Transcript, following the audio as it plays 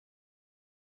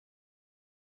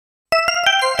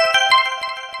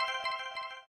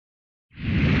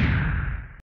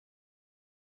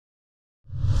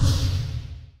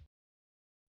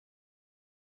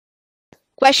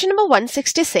Question number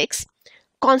 166.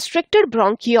 Constricted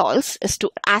bronchioles is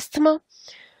to asthma.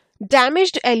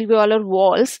 Damaged alveolar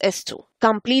walls is to.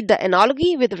 Complete the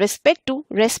analogy with respect to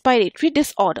respiratory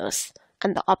disorders.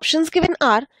 And the options given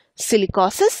are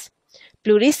silicosis,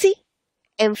 pleurisy,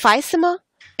 emphysema,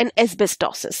 and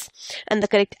asbestosis. And the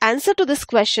correct answer to this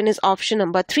question is option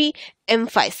number 3,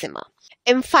 emphysema.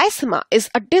 Emphysema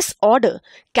is a disorder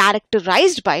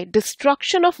characterized by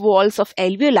destruction of walls of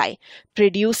alveoli,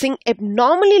 producing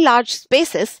abnormally large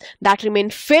spaces that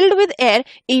remain filled with air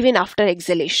even after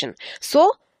exhalation.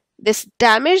 So, this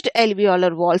damaged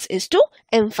alveolar walls is to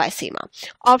emphysema.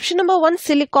 Option number 1,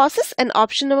 silicosis, and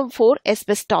option number 4,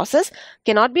 asbestosis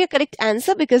cannot be a correct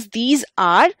answer because these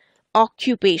are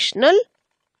occupational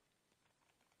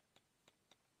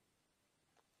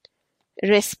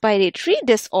respiratory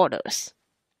disorders.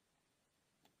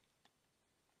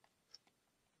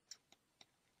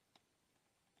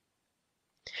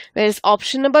 Whereas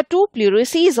option number 2,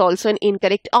 pleurisy, is also an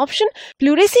incorrect option.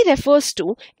 Pleurisy refers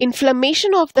to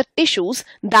inflammation of the tissues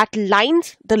that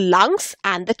lines the lungs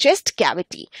and the chest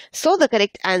cavity. So the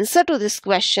correct answer to this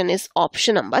question is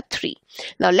option number 3.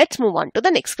 Now let's move on to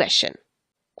the next question.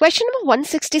 Question number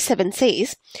 167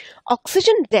 says,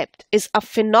 oxygen depth is a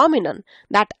phenomenon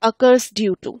that occurs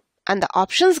due to, and the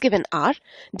options given are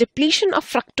depletion of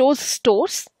fructose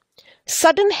stores,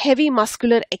 sudden heavy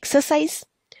muscular exercise,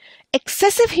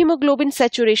 excessive hemoglobin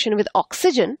saturation with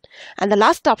oxygen, and the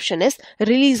last option is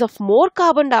release of more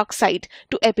carbon dioxide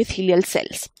to epithelial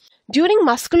cells. During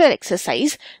muscular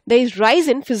exercise, there is rise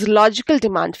in physiological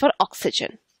demand for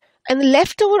oxygen. And the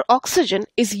leftover oxygen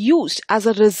is used as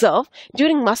a reserve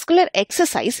during muscular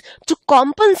exercise to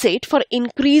compensate for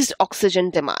increased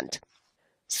oxygen demand.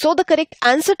 So the correct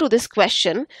answer to this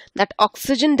question, that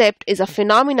oxygen depth is a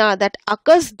phenomena that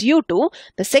occurs due to,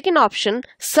 the second option,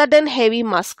 sudden heavy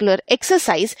muscular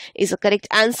exercise, is a correct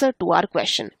answer to our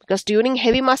question. Because during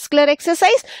heavy muscular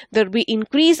exercise, there will be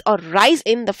increase or rise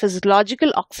in the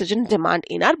physiological oxygen demand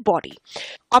in our body.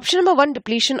 Option number 1,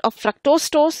 depletion of fructose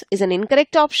stores, is an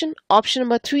incorrect option. Option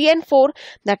number 3 and 4,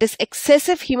 that is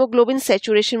excessive hemoglobin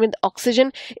saturation with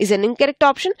oxygen, is an incorrect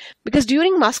option, because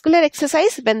during muscular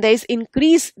exercise, when there is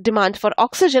increased demand for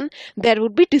oxygen, there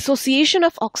would be dissociation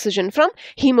of oxygen from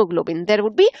hemoglobin. There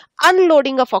would be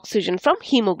unloading of oxygen from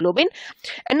hemoglobin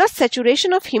and not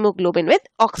saturation of hemoglobin with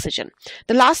oxygen.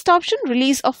 The last option,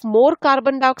 release of more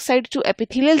carbon dioxide to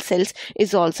epithelial cells,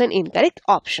 is also an incorrect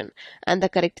option. And the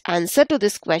correct answer to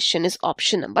this question is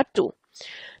option number 2.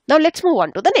 Now let's move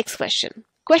on to the next question.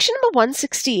 Question number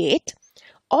 168.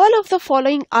 All of the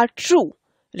following are true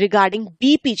regarding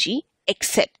BPG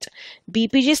except.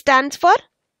 BPG stands for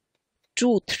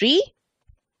 2,3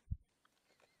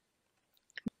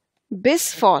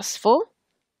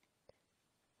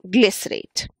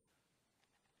 bisphosphoglycerate.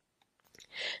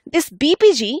 This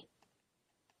BPG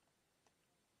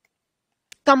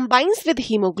combines with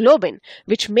hemoglobin,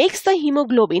 which makes the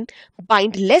hemoglobin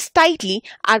bind less tightly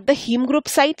at the heme group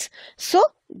sites. So,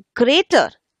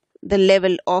 greater the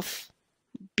level of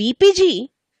BPG,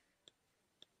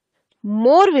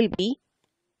 more will be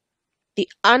the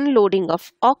unloading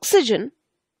of oxygen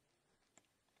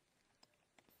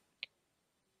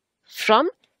from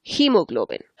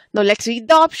hemoglobin. Now let's read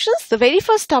the options. The very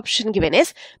first option given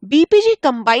is BPG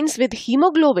combines with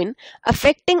hemoglobin,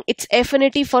 affecting its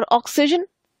affinity for oxygen.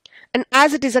 And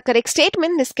as it is a correct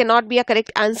statement, this cannot be a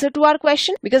correct answer to our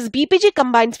question, because BPG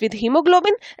combines with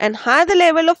hemoglobin, and higher the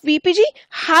level of BPG,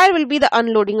 higher will be the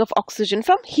unloading of oxygen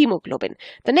from hemoglobin.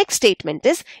 The next statement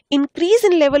is increase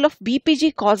in level of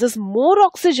BPG causes more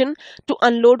oxygen to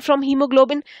unload from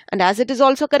hemoglobin, and as it is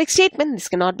also a correct statement, this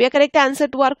cannot be a correct answer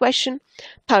to our question.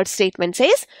 Third statement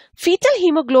says fetal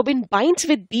hemoglobin binds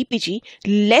with BPG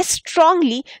less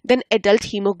strongly than adult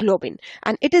hemoglobin,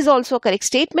 and it is also a correct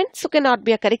statement, so cannot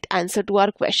be a correct answer to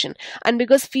our question. And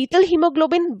because fetal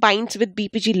hemoglobin binds with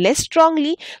BPG less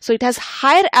strongly, so it has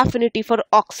higher affinity for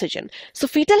oxygen. So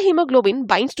fetal hemoglobin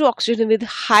binds to oxygen with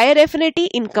higher affinity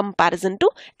in comparison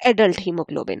to adult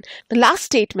hemoglobin. The last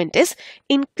statement is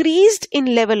increased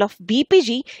in level of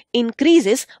BPG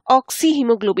increases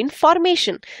oxyhemoglobin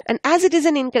formation, and as it is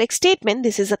an incorrect statement,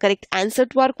 this is a correct answer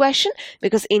to our question,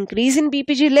 because increase in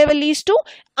BPG level leads to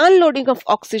unloading of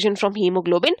oxygen from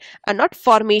hemoglobin and not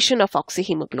formation of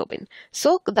oxyhemoglobin.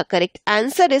 So the correct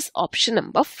answer is option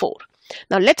number 4.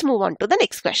 Now let's move on to the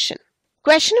next question.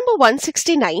 Question number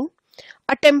 169.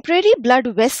 A temporary blood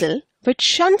vessel which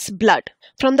shunts blood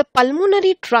from the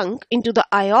pulmonary trunk into the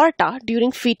aorta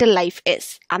during fetal life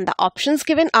is, and the options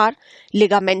given are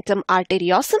ligamentum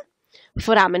arteriosum,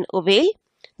 foramen ovale,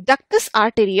 ductus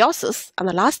arteriosus, and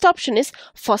the last option is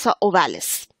fossa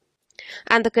ovalis.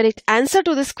 And the correct answer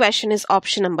to this question is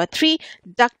option number 3.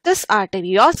 Ductus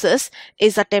arteriosus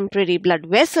is a temporary blood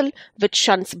vessel which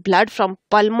shunts blood from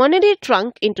pulmonary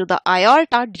trunk into the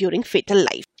aorta during fetal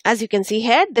life. As you can see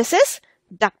here, this is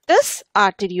ductus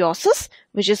arteriosus,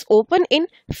 which is open in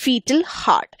fetal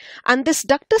heart, and this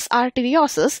ductus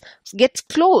arteriosus gets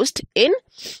closed in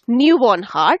newborn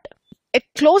heart. It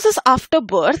closes after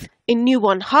birth in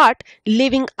newborn heart,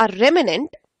 leaving a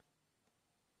remnant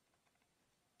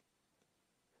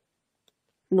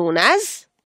known as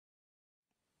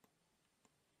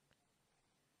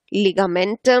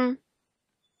ligamentum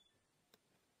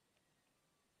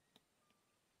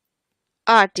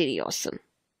arteriosum.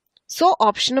 So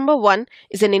option number 1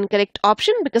 is an incorrect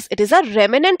option because it is a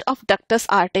remnant of ductus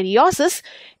arteriosus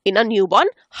in a newborn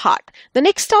heart. The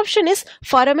next option is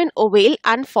foramen ovale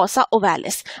and fossa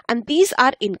ovalis, and these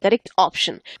are incorrect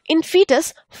option. In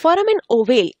fetus, foramen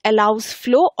ovale allows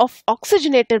flow of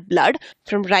oxygenated blood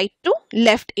from right to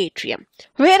left atrium,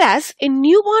 whereas in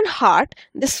newborn heart,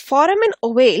 this foramen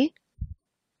ovale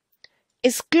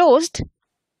is closed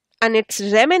and its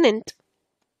remnant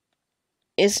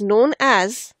is known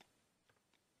as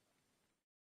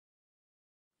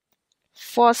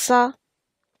fossa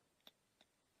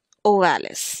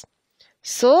ovalis.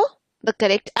 So the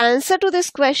correct answer to this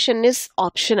question is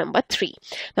option number 3.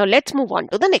 Now let's move on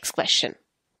to the next question.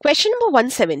 Question number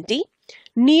 170.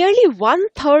 Nearly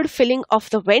 1/3 filling of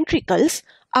the ventricles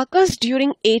occurs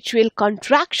during atrial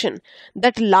contraction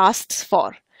that lasts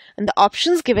for, and the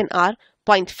options given are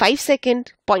 0.5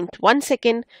 second, 0.1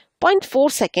 second,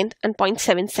 0.4 second and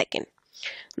 0.7 second.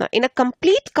 Now in a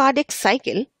complete cardiac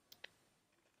cycle,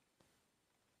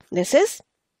 this is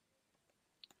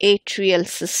atrial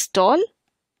systole,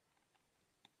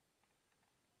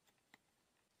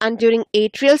 and during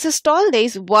atrial systole there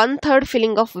is 1/3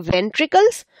 filling of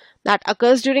ventricles that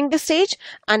occurs during this stage,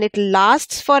 and it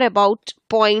lasts for about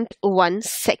 0.1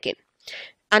 second,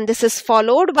 and this is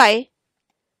followed by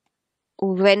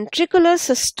ventricular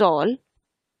systole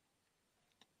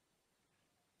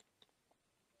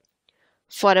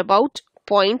for about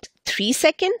 0.3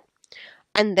 second,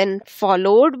 and then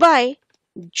followed by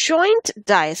joint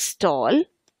diastole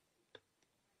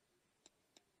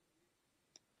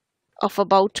of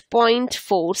about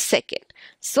 0.4 second.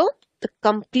 So the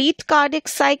complete cardiac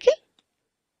cycle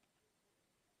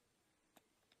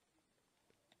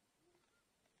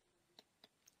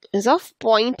is of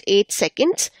 0.8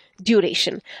 seconds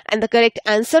duration, and the correct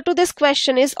answer to this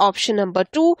question is option number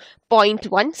 2,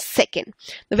 0.1 second.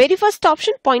 The very first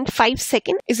option, 0.5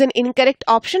 second, is an incorrect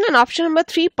option, and option number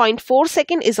 3, 0.4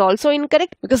 second, is also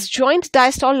incorrect because joint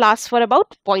diastole lasts for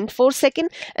about 0.4 second,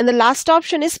 and the last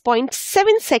option is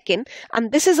 0.7 second,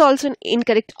 and this is also an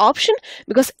incorrect option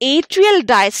because atrial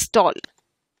diastole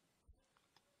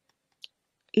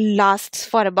lasts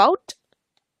for about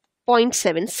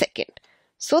 0.7 second.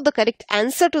 So the correct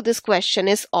answer to this question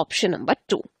is option number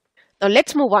 2. Now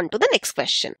let's move on to the next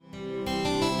question.